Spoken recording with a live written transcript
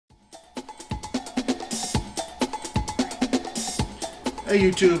Hey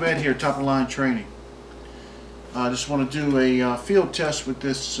YouTube, Ed here, Top of the Line Training. I just want to do a field test with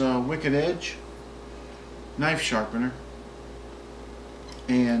this Wicked Edge knife sharpener.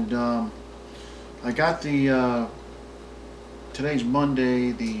 And I got the, today's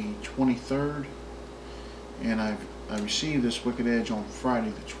Monday the 23rd, and I received this Wicked Edge on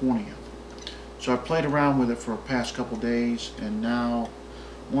Friday the 20th. So I played around with it for the past couple days, and now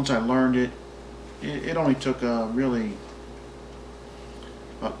once I learned it, it only took really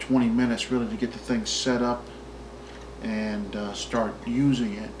about 20 minutes really to get the thing set up and start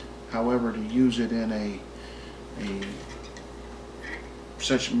using it. However, to use it in a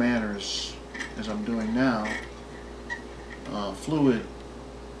such manner as I'm doing now, fluid,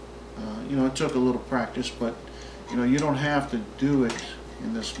 you know, it took a little practice, but you know, you don't have to do it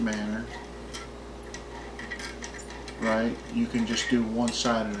in this manner, right? You can just do one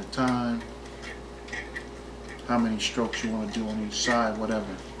side at a time, how many strokes you want to do on each side,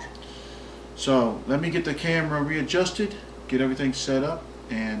 whatever. So let me get the camera readjusted, get everything set up,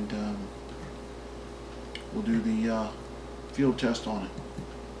 and we'll do the field test on it.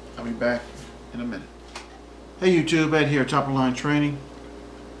 I'll be back in a minute. Hey YouTube, Ed here, Top of the Line Training.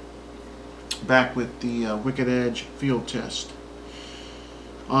 Back with the Wicked Edge field test.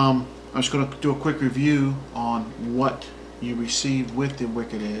 I'm just going to do a quick review on what you receive with the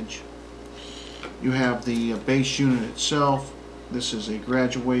Wicked Edge. You have the base unit itself. This is a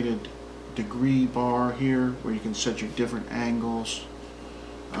graduated degree bar here where you can set your different angles,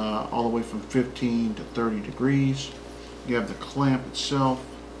 all the way from 15 to 30 degrees. You have the clamp itself.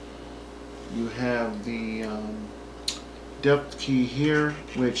 You have the depth key here,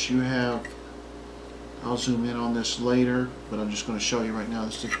 which you have, I'll zoom in on this later, but I'm just going to show you right now.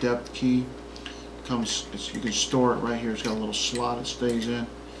 This is the depth key. You can store it right here. It's got a little slot it stays in.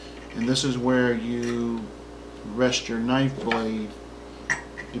 And this is where you rest your knife blade,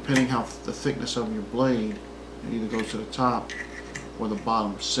 depending how the thickness of your blade. It either goes to the top or the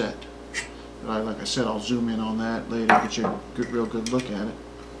bottom set. Like I said, I'll zoom in on that later, get you a real good look at it.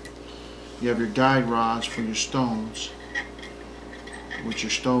 You have your guide rods for your stones, which your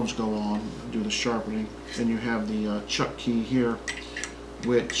stones go on, do the sharpening. Then you have the chuck key here,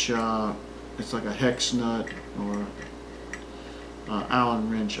 which it's like a hex nut or Allen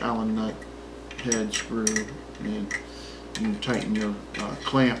wrench, Allen nut head screw, and you tighten your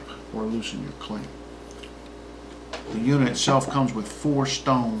clamp or loosen your clamp. The unit itself comes with 4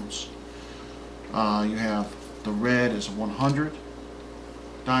 stones. You have the red is 100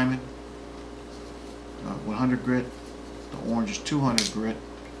 diamond, 100 grit. The orange is 200 grit.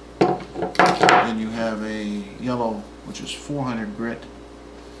 Then you have a yellow, which is 400 grit,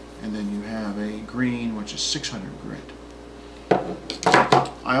 and then you have a green, which is 600 grit.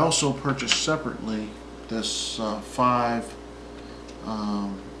 I also purchased separately this 5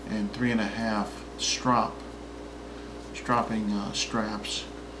 and 3.5 stropping straps.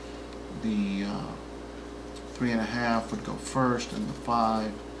 The 3.5 would go first, and the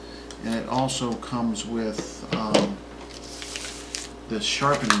 5, and it also comes with this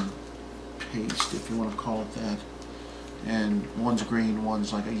sharpening paste, if you want to call it that. And one's green,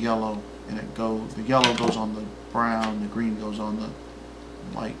 one's like a yellow, and the yellow goes on the brown, the green goes on the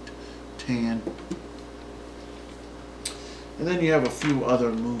light tan. And then you have a few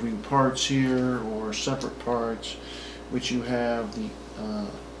other moving parts here, or separate parts, which you have the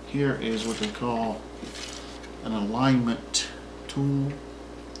here is what they call an alignment tool,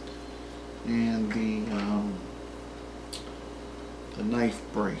 and the knife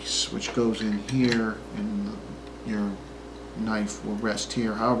brace, which goes in here, and your knife will rest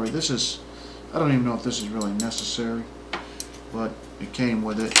here. However, this is, I don't even know if this is really necessary, but it came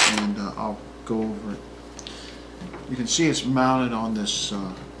with it, and I'll go over it. You can see it's mounted on this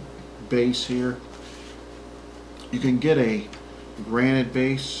base here. You can get a granite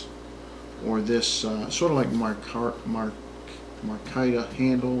base, or this sort of like Marquita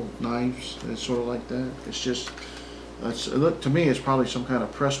handle knives. It's sort of like that. It's just, to me, it's probably some kind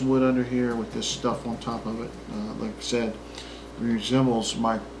of pressed wood under here with this stuff on top of it. Like I said, it resembles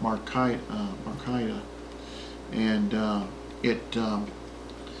Marquita, and I'm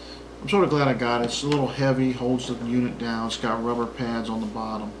sort of glad I got it. It's a little heavy, holds the unit down. It's got rubber pads on the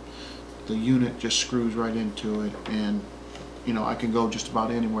bottom. The unit just screws right into it, and you know, I can go just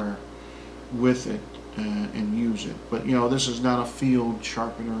about anywhere with it and use it. But you know, this is not a field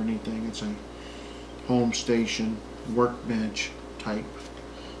sharpener or anything. It's a home station workbench type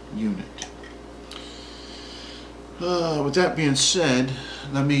unit. With that being said,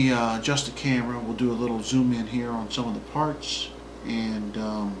 let me adjust the camera. We'll do a little zoom in here on some of the parts, and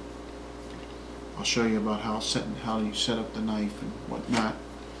I'll show you about how you set up the knife and whatnot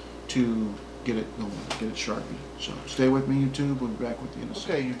to get it going, get it sharpened. So stay with me, YouTube. We'll be back with you in a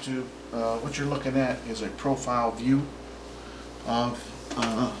second. Okay, YouTube. What you're looking at is a profile view of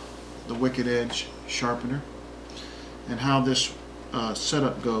the Wicked Edge sharpener, and how this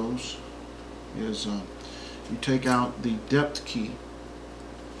setup goes is you take out the depth key,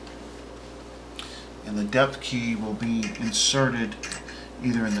 and the depth key will be inserted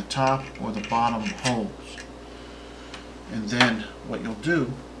either in the top or the bottom holes. And then what you'll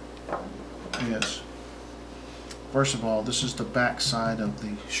do is, first of all, this is the back side of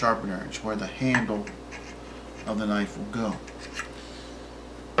the sharpener edge where the handle of the knife will go.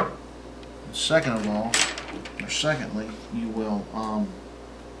 And secondly, you will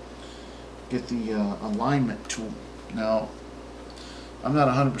get the alignment tool. Now, I'm not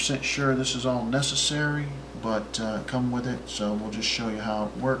 100% sure this is all necessary, but come with it, so we'll just show you how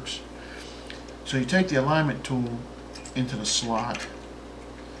it works. So you take the alignment tool into the slot,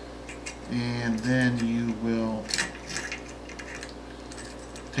 and then you will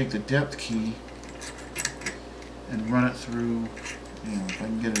take the depth key and run it through, if I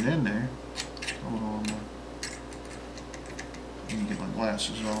can get it in there. Hold on, let me get my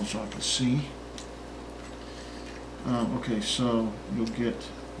glasses on so I can see. Okay, so you'll get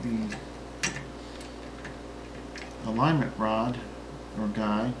the alignment rod or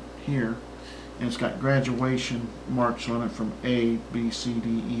guide here, and it's got graduation marks on it from A, B, C,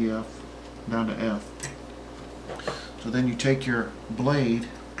 D, E, F down to F. So then you take your blade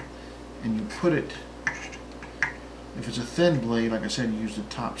and you put it, if it's a thin blade, like I said, you use the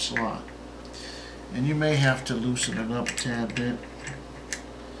top slot, and you may have to loosen it up a tad bit.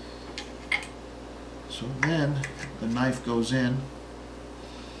 So then the knife goes in,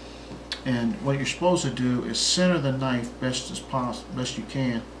 and what you're supposed to do is center the knife best you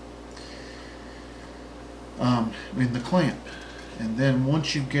can in the clamp. And then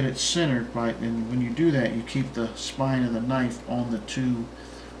once you get it centered right, and when you do that, you keep the spine of the knife on the two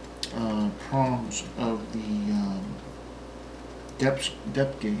prongs of the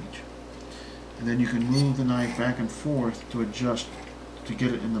depth gauge, and then you can move the knife back and forth to adjust to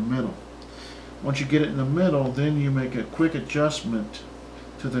get it in the middle. Once you get it in the middle, then you make a quick adjustment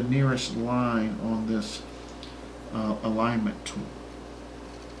to the nearest line on this alignment tool.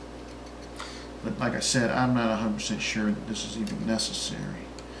 But like I said, I'm not 100% sure that this is even necessary.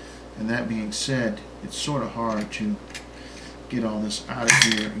 And that being said, it's sort of hard to get all this out of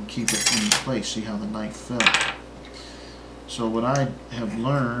here and keep it in place. See how the knife fell. So what I have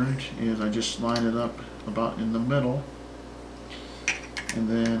learned is I just line it up about in the middle, and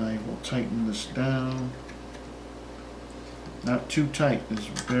then I will tighten this down. Not too tight. It's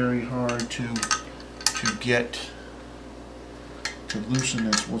very hard to loosen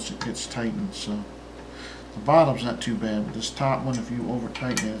this once it gets tightened. So the bottom's not too bad, but this top one, if you over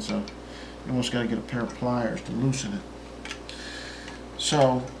tighten it, you almost got to get a pair of pliers to loosen it.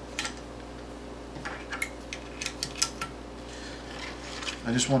 So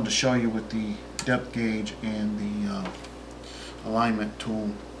I just wanted to show you with the depth gauge and the alignment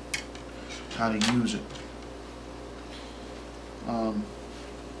tool how to use it.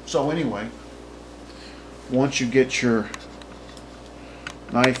 So anyway, once you get your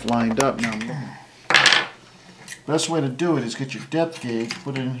knife lined up, now best way to do it is get your depth gauge,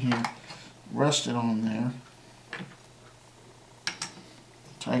 put it in here, rest it on there,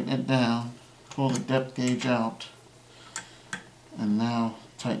 tighten it down, pull the depth gauge out, and now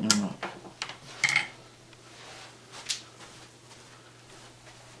tighten it up.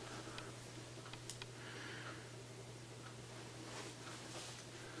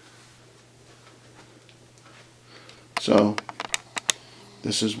 So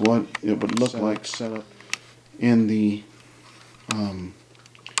this is what it would look like set up in the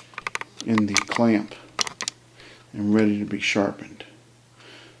clamp and ready to be sharpened.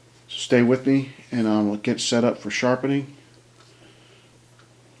 So stay with me, and we'll get set up for sharpening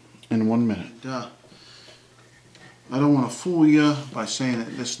in 1 minute. I don't want to fool you by saying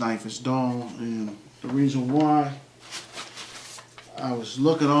that this knife is dull, and the reason why, I was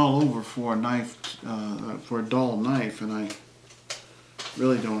looking all over for a knife, for a dull knife, and I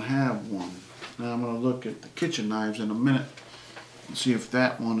really don't have one. Now I'm going to look at the kitchen knives in a minute and see if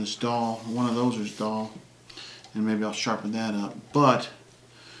that one is dull, one of those is dull, and maybe I'll sharpen that up. But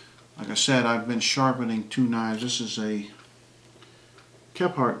like I said, I've been sharpening two knives. This is a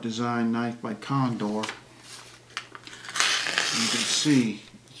Kephart design knife by Condor. And you can see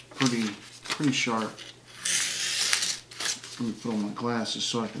it's pretty sharp. Let me put on my glasses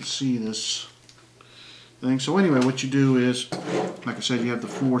so I can see this thing. So anyway, what you do is, like I said, you have the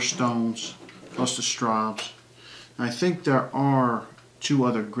 4 stones plus the straws. I think there are 2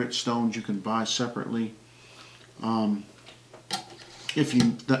 other grit stones you can buy separately if you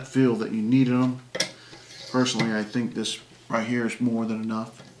feel that you needed them. Personally, I think this right here is more than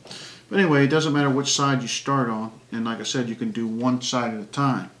enough. But anyway, it doesn't matter which side you start on, and like I said, you can do one side at a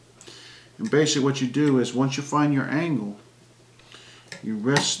time. And basically what you do is, once you find your angle, you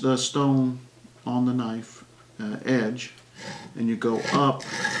rest the stone on the knife edge, and you go up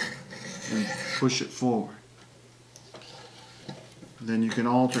and push it forward. Then you can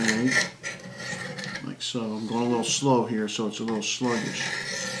alternate, like so. I'm going a little slow here, so it's a little sluggish.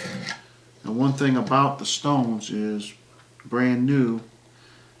 Now, one thing about the stones is, brand new,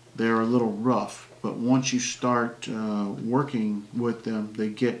 they're a little rough, but once you start working with them, they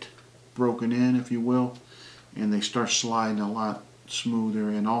get broken in, if you will, and they start sliding a lot smoother,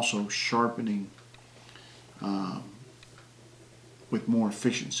 and also sharpening with more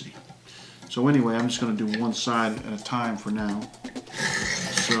efficiency. So anyway, I'm just going to do one side at a time for now.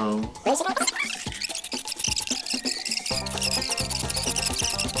 So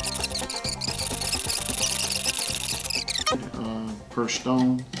per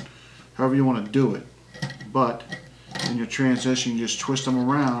stone, however you want to do it. But in your transition, you just twist them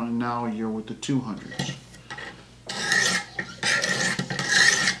around, and now you're with the 200s.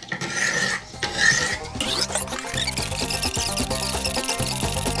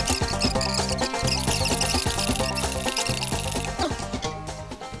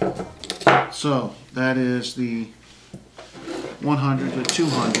 So that is the 100, the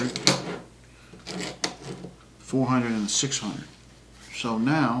 200, 400, and the 600. So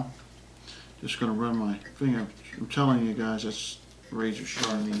now, just going to run my finger. I'm telling you guys, that's razor sharp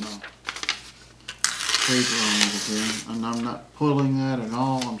paper on it again. And I'm not pulling that at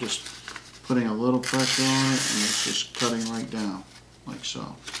all. I'm just putting a little pressure on it, and it's just cutting right down, like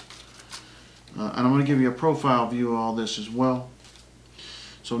so. And I'm going to give you a profile view of all this as well.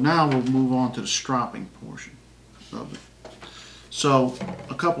 So now we'll move on to the stropping portion of it. So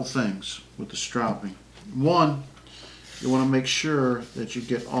a couple things with the stropping. One, you want to make sure that you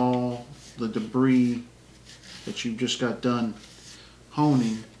get all the debris that you just got done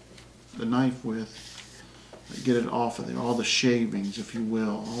honing the knife with, get it off of there, all the shavings, if you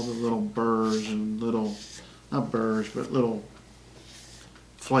will, all the little burrs and little, not burrs, but little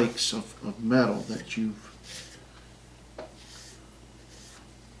flakes of metal that you've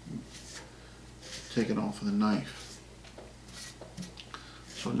taken off of the knife.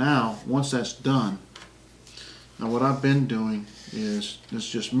 So now, once that's done, now what I've been doing is, this is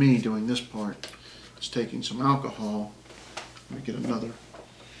just me doing this part, is taking some alcohol. Let me get another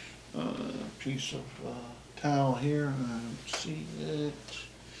piece of towel here. See it?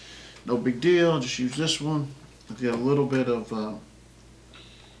 No big deal, just use this one. I've got a little bit of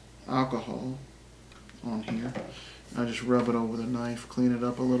alcohol on here. I just rub it over the knife, clean it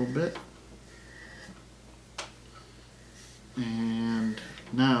up a little bit. And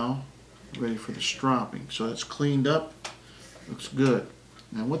now, ready for the stropping. So it's cleaned up, looks good.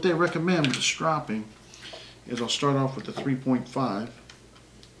 Now what they recommend with the stropping is, I'll start off with the 3.5,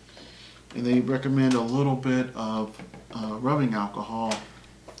 and they recommend a little bit of rubbing alcohol.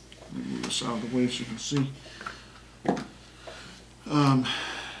 Let me move this out of the way so you can see.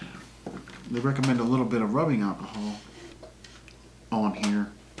 They recommend a little bit of rubbing alcohol on here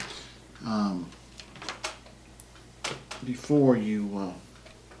before you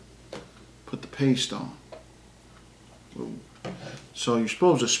put the paste on. So you're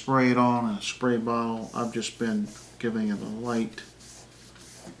supposed to spray it on in a spray bottle. I've just been giving it a light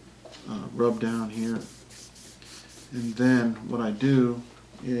rub down here. And then what I do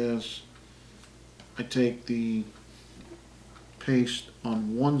is I take the paste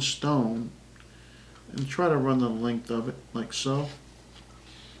on one stone and try to run the length of it like so.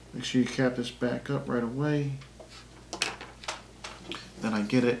 Make sure you cap this back up right away. Then I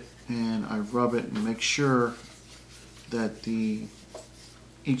get it and I rub it and make sure that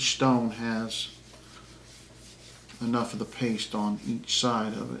each stone has enough of the paste on each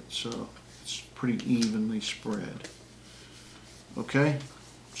side of it, so it's pretty evenly spread. Okay,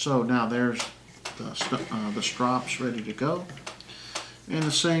 so now there's the strops ready to go. And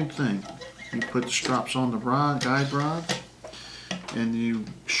the same thing, you put the strops on the guide rods and you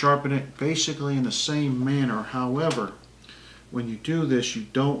sharpen it basically in the same manner. However, when you do this, you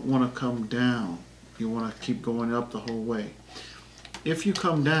don't want to come down. You want to keep going up the whole way. If you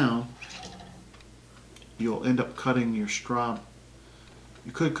come down, you'll end up cutting your strop.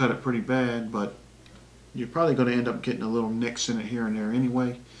 You could cut it pretty bad, but you're probably going to end up getting a little nicks in it here and there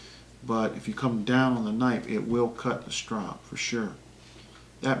anyway. But if you come down on the knife, it will cut the strop for sure.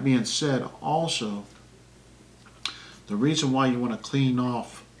 That being said, also, the reason why you want to clean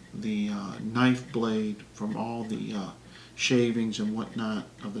off the knife blade from all the shavings and whatnot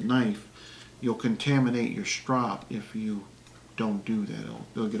of the knife, you'll contaminate your strop if you don't do that.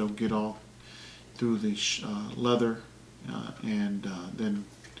 It'll get all through the leather, and then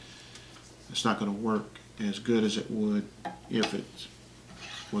it's not going to work as good as it would if it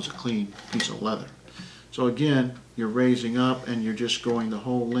was a clean piece of leather. So again, you're raising up and you're just going the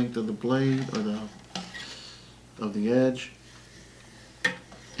whole length of the blade, or the edge,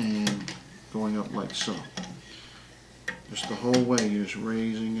 and going up like so. Just the whole way, you're just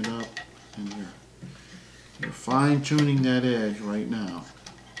raising it up, and you're fine-tuning that edge right now.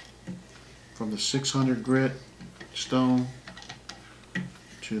 From the 600 grit stone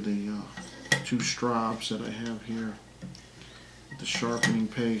to the 2 straps that I have here with the sharpening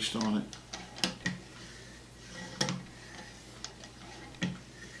paste on it.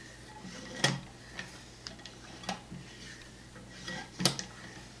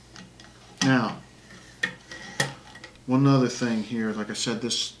 Now, one other thing here, like I said,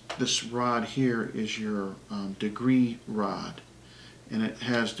 this rod here is your degree rod, and it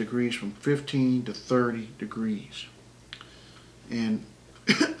has degrees from 15 to 30 degrees. And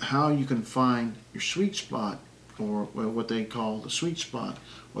how you can find your sweet spot, or what they call the sweet spot,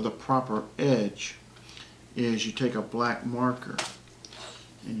 or the proper edge, is you take a black marker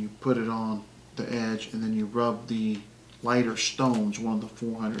and you put it on the edge, and then you rub the lighter stones, one of the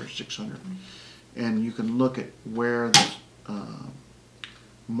 400 or 600, and you can look at where the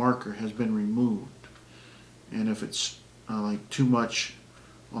marker has been removed. And if it's like too much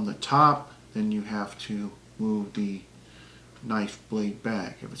on the top, then you have to move the knife blade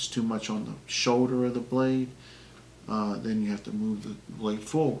back. If it's too much on the shoulder of the blade, then you have to move the blade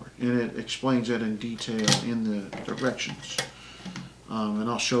forward. And it explains that in detail in the directions. And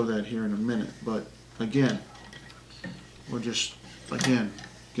I'll show that here in a minute. But again, we're just, again,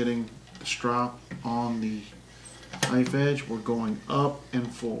 getting the strap on the knife edge. We're going up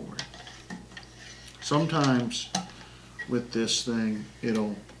and forward. Sometimes with this thing,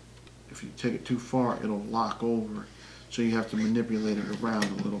 if you take it too far, it'll lock over. So you have to manipulate it around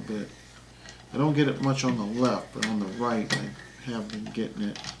a little bit. I don't get it much on the left, but on the right, I have been getting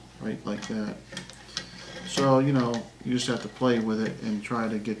it right like that. So, you know, you just have to play with it and try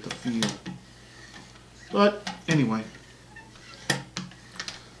to get the feel. But anyway,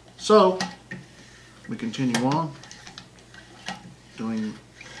 so we continue on doing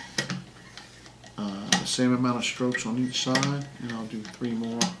the same amount of strokes on each side, and I'll do 3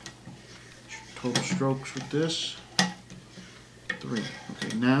 more total strokes with this. 3.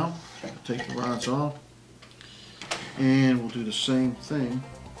 Okay, now I'll take the rods off, and we'll do the same thing.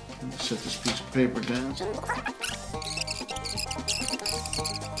 Set this piece of paper down.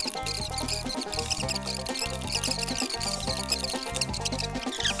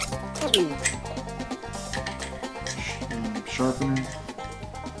 Sharpener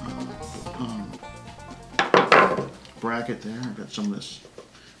bracket there. I've got some of this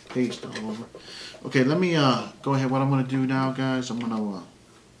paste all over. Okay, let me go ahead. What I'm going to do now, guys, I'm going to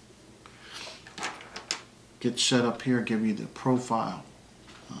get set up here, give you the profile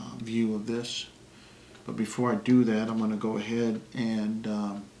view of this. But before I do that, I'm going to go ahead and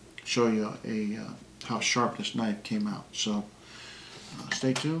show you how sharp this knife came out. So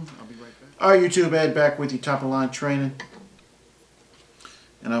stay tuned. I'll be right back. Alright, YouTube, Ed back with you, top of line training.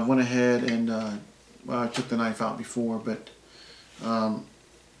 And I went ahead and well, I took the knife out before, but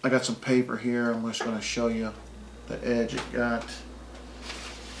I got some paper here. I'm just going to show you the edge it got.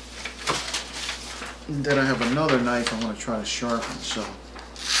 And then I have another knife I'm going to try to sharpen. So,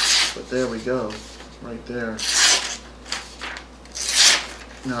 but there we go, right there.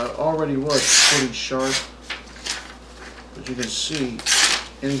 Now it already was pretty sharp, but you can see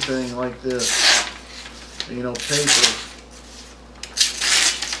anything like this, you know, paper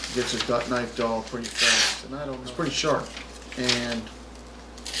gets its knife dull pretty fast, and I don't know. It's pretty sharp, and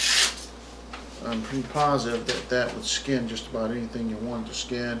I'm pretty positive that that would skin just about anything you want to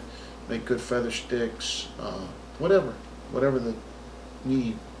skin, make good feather sticks, whatever the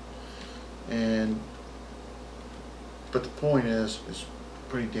need. But the point is, it's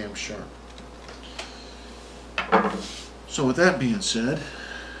pretty damn sharp. So with that being said,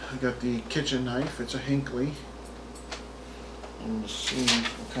 I got the kitchen knife. It's a Hinckley. I'm going to see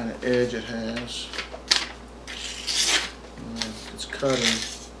what kind of edge it has. It's cutting.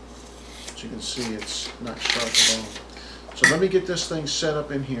 As you can see, it's not sharp at all. So let me get this thing set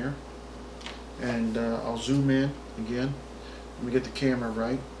up in here, and I'll zoom in again. Let me get the camera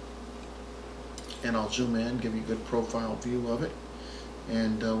right, and I'll zoom in, give you a good profile view of it,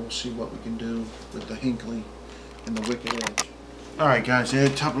 and we'll see what we can do with the Hinckley and the Wicked Edge. Alright guys,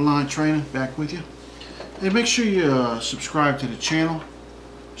 Ed, Top of the Line Training, back with you. Hey, make sure you subscribe to the channel,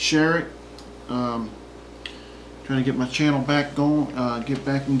 share it. Trying to get my channel back going, get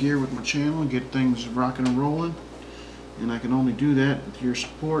back in gear with my channel and get things rocking and rolling. And I can only do that with your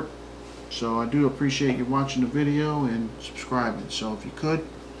support. So I do appreciate you watching the video and subscribing. So if you could,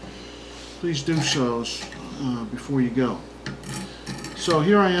 please do so before you go. So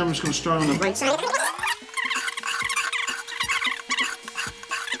here I am, I'm just going to start on the right side.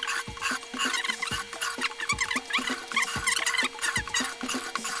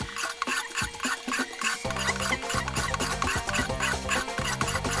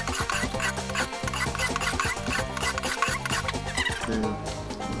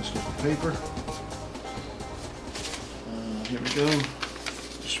 Let's get the paper. Here we go.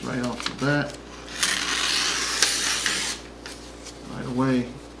 Just right off the bat. Right away.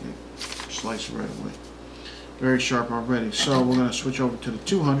 Slice it right away. Very sharp already. So we're going to switch over to the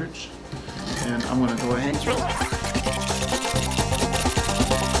 200s. And I'm going to go ahead and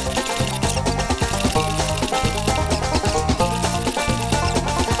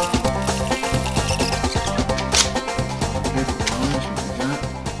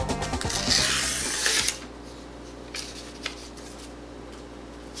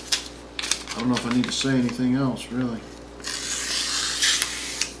I don't know if I need to say anything else, really.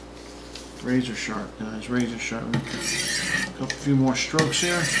 Razor sharp, guys, razor sharp. A few more strokes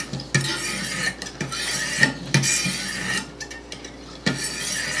here.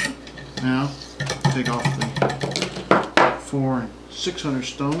 Now, take off the 4 and 600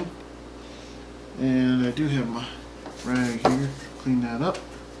 stone. And I do have my rag here. Clean that up.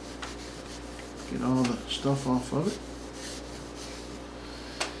 Get all the stuff off of it.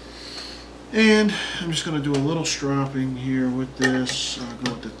 And I'm just going to do a little stropping here with this. I'll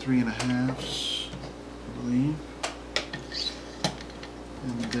go with the 3.5s, I believe.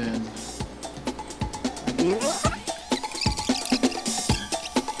 And then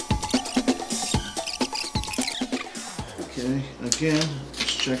okay, again,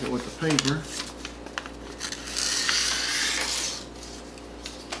 let's check it with the paper.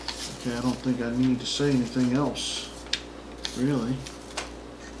 Okay, I don't think I need to say anything else, really.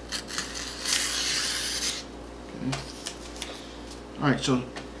 Alright, so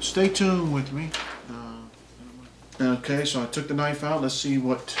stay tuned with me. Okay, so I took the knife out. Let's see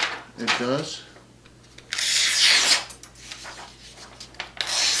what it does.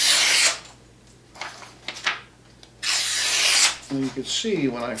 And you can see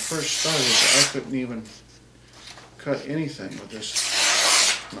when I first started, I couldn't even cut anything with this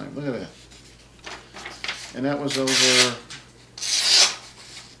knife. Look at that. And that was over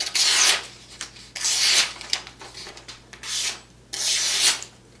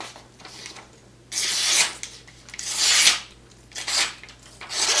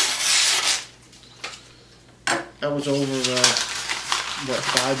what,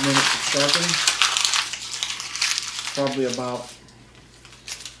 5 minutes of sharpening? Probably about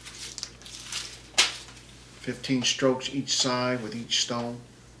 15 strokes each side with each stone.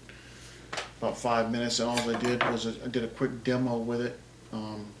 About 5 minutes, and all I did was I did a quick demo with it.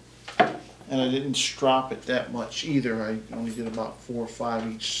 And I didn't strop it that much either. I only did about 4 or 5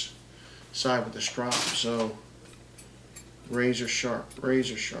 each side with the strop. So razor sharp,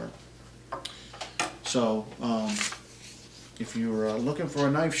 razor sharp. So if you're looking for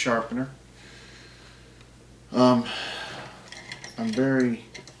a knife sharpener, I'm very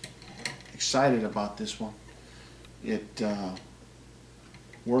excited about this one. It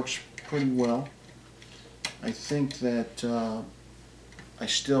works pretty well. I think that I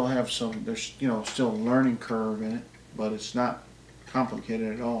still have some, there's still a learning curve in it, but it's not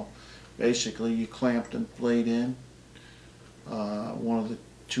complicated at all. Basically, you clamp the blade in one of the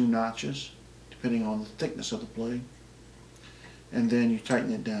 2 notches, depending on the thickness of the blade, and then you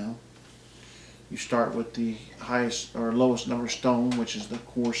tighten it down. You start with the highest or lowest number of stone, which is the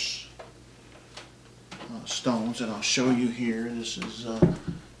coarse stones, and I'll show you here. This is let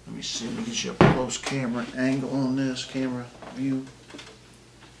me see, let me get you a close camera angle on this, camera view.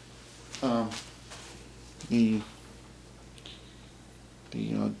 The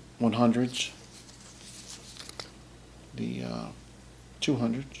 100s, the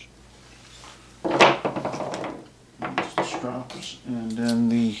 200s, the strops, and then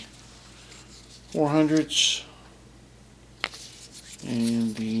the 400s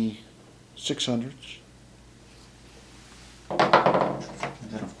and the 600s, and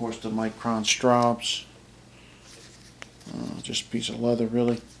then of course the micron strops. Just a piece of leather,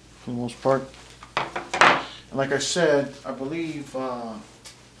 really, for the most part. And like I said, I believe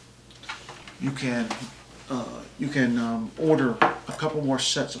you can order a couple more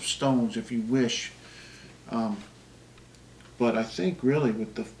sets of stones if you wish. But I think really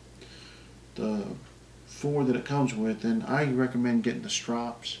with the 4 that it comes with, and I recommend getting the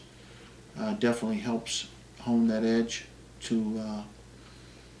strops. Definitely helps hone that edge to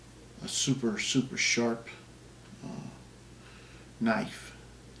a super sharp knife.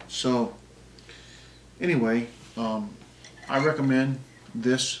 So anyway, I recommend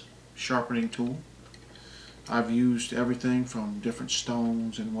this sharpening tool. I've used everything from different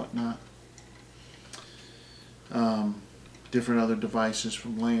stones and whatnot, different other devices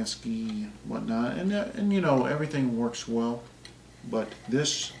from Lansky and whatnot, and you know, everything works well, but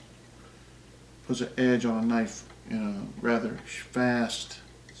this puts an edge on a knife in a rather fast.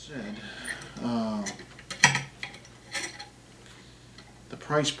 Said, the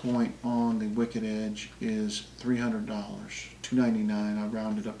price point on the Wicked Edge is $300, $299. I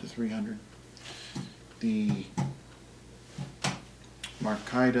rounded up to $300. The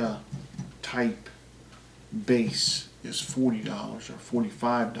Markita type base is $40 or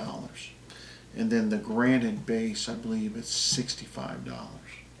 $45, and then the granite base, I believe it's $65.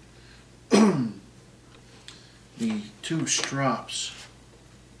 The 2 strops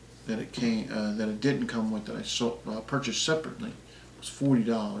that it didn't come with, that I purchased separately, was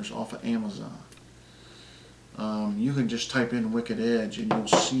 $40 off of Amazon. You can just type in Wicked Edge and you'll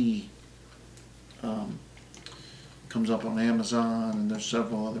see comes up on Amazon, and there's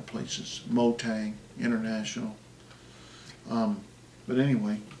several other places, Motang International. But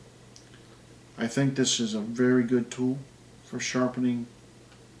anyway, I think this is a very good tool for sharpening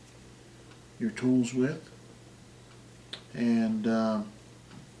your tools with, and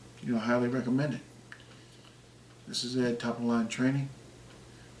you know, highly recommend it. This is Ed, Top of the Line Training,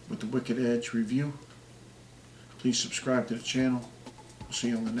 with the Wicked Edge review. Please subscribe to the channel. We'll see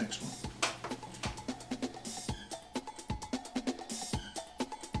you on the next one.